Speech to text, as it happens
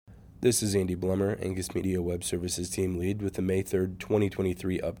This is Andy Blummer, Angus Media Web Services Team Lead with the May 3rd,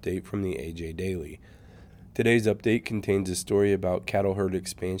 2023 update from the AJ Daily. Today's update contains a story about cattle herd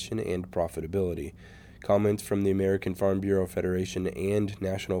expansion and profitability, comments from the American Farm Bureau Federation and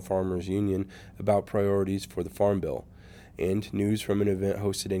National Farmers Union about priorities for the Farm Bill, and news from an event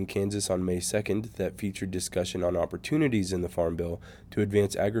hosted in Kansas on May 2nd that featured discussion on opportunities in the Farm Bill to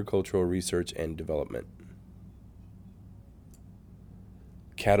advance agricultural research and development.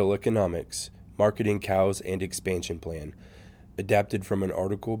 Cattle Economics, Marketing Cows and Expansion Plan, adapted from an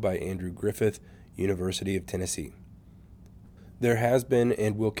article by Andrew Griffith, University of Tennessee. There has been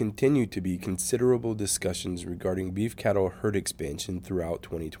and will continue to be considerable discussions regarding beef cattle herd expansion throughout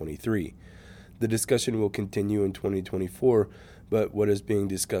 2023. The discussion will continue in 2024, but what is being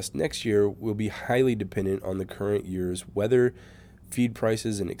discussed next year will be highly dependent on the current year's weather, feed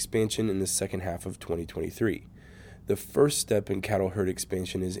prices, and expansion in the second half of 2023. The first step in cattle herd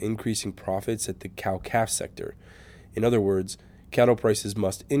expansion is increasing profits at the cow-calf sector. In other words, cattle prices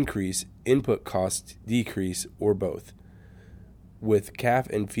must increase, input costs decrease, or both. With calf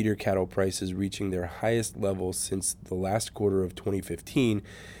and feeder cattle prices reaching their highest levels since the last quarter of 2015,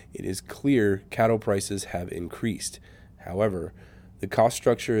 it is clear cattle prices have increased. However, the cost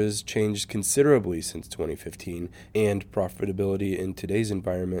structure has changed considerably since 2015, and profitability in today's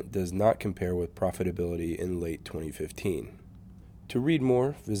environment does not compare with profitability in late 2015. To read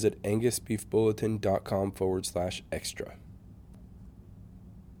more, visit angusbeefbulletin.com/extra.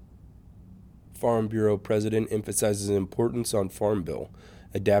 Farm Bureau President emphasizes importance on Farm Bill,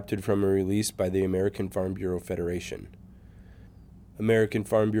 adapted from a release by the American Farm Bureau Federation. American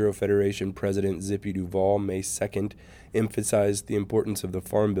Farm Bureau Federation President Zippy Duvall, May 2nd, emphasized the importance of the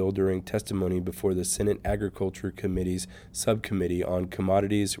Farm Bill during testimony before the Senate Agriculture Committee's Subcommittee on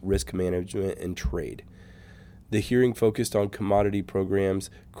Commodities, Risk Management, and Trade. The hearing focused on commodity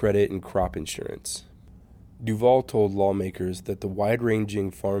programs, credit, and crop insurance. Duvall told lawmakers that the wide-ranging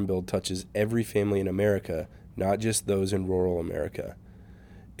Farm Bill touches every family in America, not just those in rural America.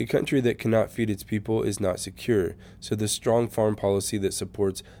 A country that cannot feed its people is not secure, so the strong farm policy that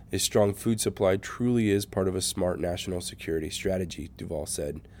supports a strong food supply truly is part of a smart national security strategy, Duvall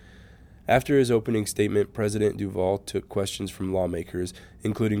said. After his opening statement, President Duvall took questions from lawmakers,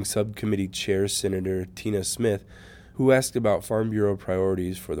 including Subcommittee Chair Senator Tina Smith, who asked about Farm Bureau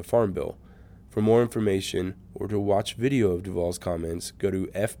priorities for the Farm Bill. For more information or to watch video of Duvall's comments, go to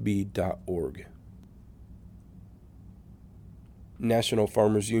fb.org. National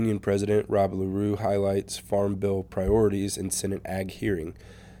Farmers Union President Rob LaRue highlights Farm Bill priorities in Senate Ag hearing,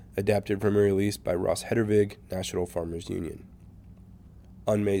 adapted from a release by Ross Hedervig, National Farmers Union.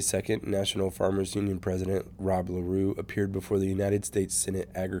 On May 2nd, National Farmers Union President Rob LaRue appeared before the United States Senate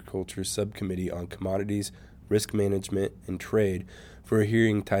Agriculture Subcommittee on Commodities, Risk Management, and Trade for a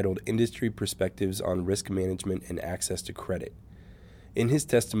hearing titled Industry Perspectives on Risk Management and Access to Credit. In his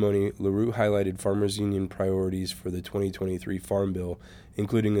testimony, LaRue highlighted Farmers Union priorities for the 2023 Farm Bill,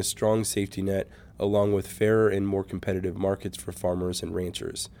 including a strong safety net, along with fairer and more competitive markets for farmers and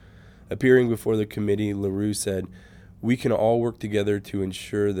ranchers. Appearing before the committee, LaRue said, "We can all work together to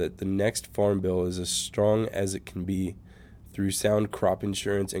ensure that the next Farm Bill is as strong as it can be through sound crop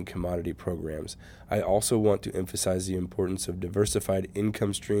insurance and commodity programs. I also want to emphasize the importance of diversified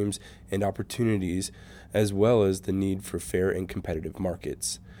income streams and opportunities, as well as the need for fair and competitive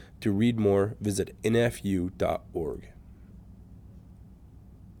markets." To read more, visit nfu.org.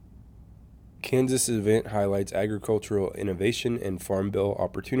 Kansas event highlights agricultural innovation and Farm Bill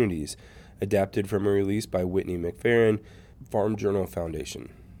opportunities, adapted from a release by Whitney McFerrin, Farm Journal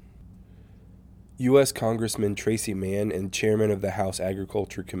Foundation. U.S. Congressman Tracy Mann and Chairman of the House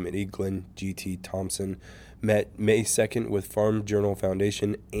Agriculture Committee Glenn G.T. Thompson met May 2nd with Farm Journal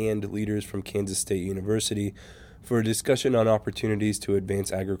Foundation and leaders from Kansas State University for a discussion on opportunities to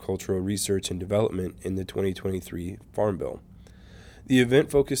advance agricultural research and development in the 2023 Farm Bill. The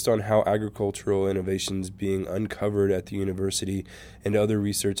event focused on how agricultural innovations being uncovered at the university and other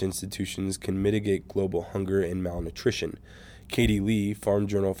research institutions can mitigate global hunger and malnutrition. Katie Lee, Farm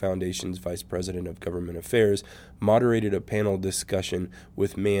Journal Foundation's Vice President of Government Affairs, moderated a panel discussion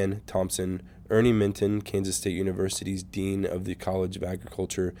with Mann, Thompson, Ernie Minton, Kansas State University's Dean of the College of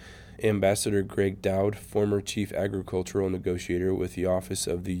Agriculture, Ambassador Greg Dowd, former Chief Agricultural Negotiator with the Office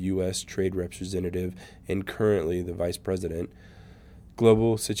of the U.S. Trade Representative and currently the Vice President,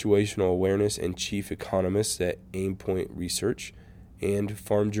 Global Situational Awareness and Chief Economist at Aimpoint Research, and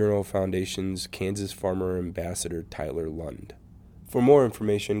Farm Journal Foundation's Kansas Farmer Ambassador Tyler Lund. For more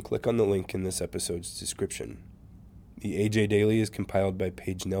information, click on the link in this episode's description. The AJ Daily is compiled by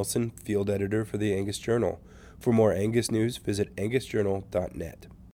Paige Nelson, field editor for the Angus Journal. For more Angus news, visit angusjournal.net.